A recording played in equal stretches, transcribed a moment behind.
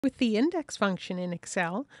With the index function in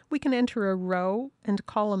Excel, we can enter a row and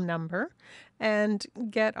column number and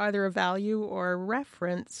get either a value or a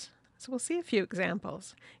reference. So we'll see a few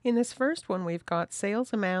examples. In this first one, we've got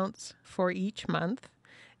sales amounts for each month.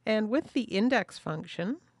 And with the index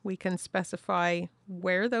function, we can specify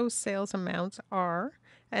where those sales amounts are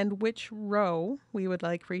and which row we would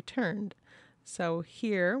like returned. So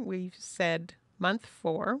here we've said month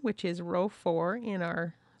 4, which is row 4 in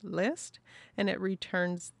our list, and it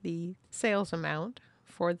returns the sales amount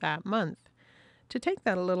for that month. To take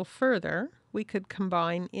that a little further, we could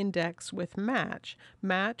combine index with match.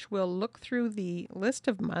 Match will look through the list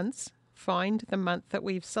of months, find the month that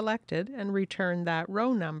we've selected, and return that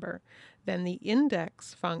row number. Then the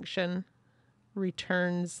index function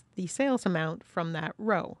returns the sales amount from that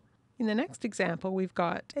row. In the next example, we've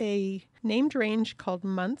got a named range called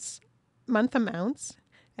month amounts,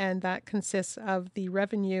 and that consists of the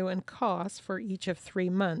revenue and costs for each of 3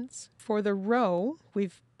 months. For the row,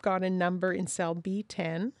 we've got a number in cell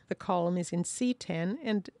B10, the column is in C10,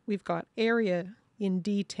 and we've got area in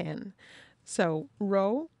D10. So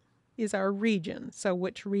row is our region. So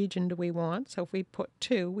which region do we want? So if we put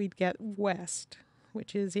 2, we'd get west,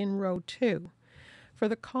 which is in row 2. For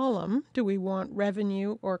the column, do we want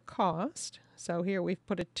revenue or cost? So here we've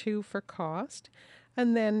put a 2 for cost.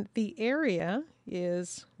 And then the area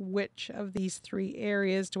is which of these 3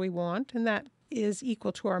 areas do we want, and that is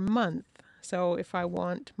equal to our month. So if I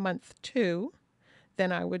want month 2,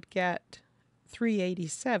 then I would get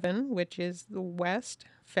 387, which is the West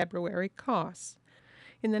February costs.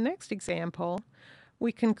 In the next example,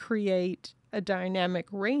 we can create a dynamic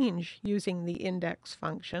range using the index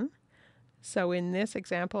function. So in this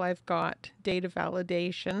example, I've got data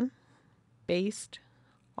validation based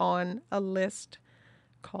on a list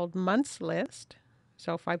called months list.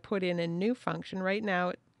 So if I put in a new function, right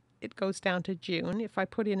now it goes down to June. If I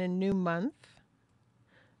put in a new month,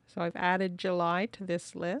 so I've added July to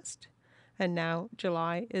this list, and now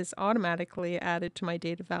July is automatically added to my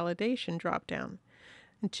data validation dropdown.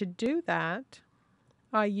 And to do that,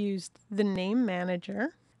 I used the name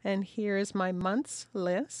manager, and here's my months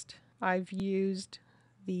list. I've used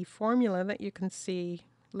the formula that you can see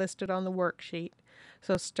listed on the worksheet.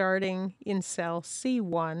 So starting in cell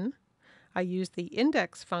C1, I use the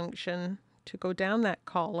index function to go down that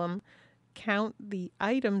column, count the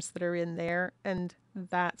items that are in there, and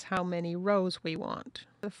that's how many rows we want.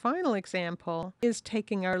 The final example is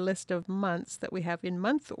taking our list of months that we have in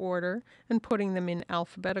month order and putting them in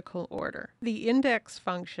alphabetical order. The index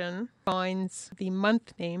function finds the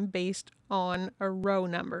month name based on a row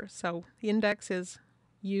number. So the index is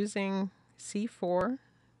using C4,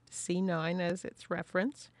 C9 as its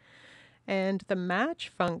reference, and the match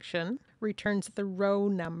function returns the row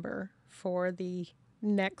number for the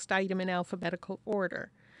next item in alphabetical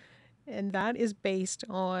order. And that is based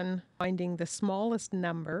on finding the smallest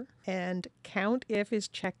number, and COUNTIF is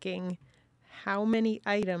checking how many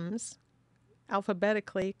items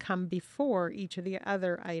alphabetically come before each of the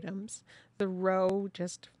other items. The row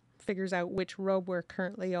just figures out which row we're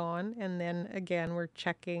currently on, and then again we're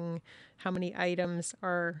checking how many items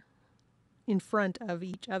are in front of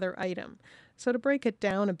each other item. So to break it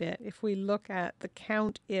down a bit, if we look at the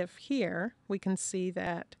COUNTIF here, we can see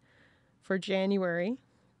that for January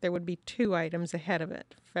there would be 2 items ahead of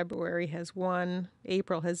it. February has 1,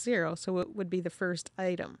 April has 0, so it would be the first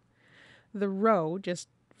item. The row just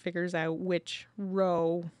figures out which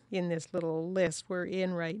row in this little list we're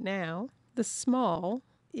in right now. The small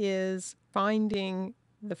is finding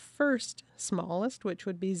the first smallest, which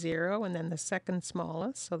would be 0, and then the second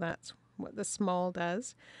smallest, so that's what the small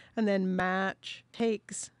does. And then match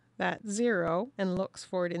takes that 0 and looks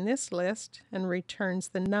for it in this list and returns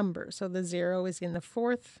the number. So the 0 is in the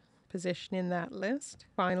 4th position in that list.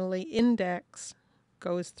 Finally, index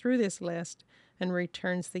goes through this list and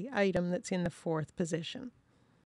returns the item that's in the 4th position.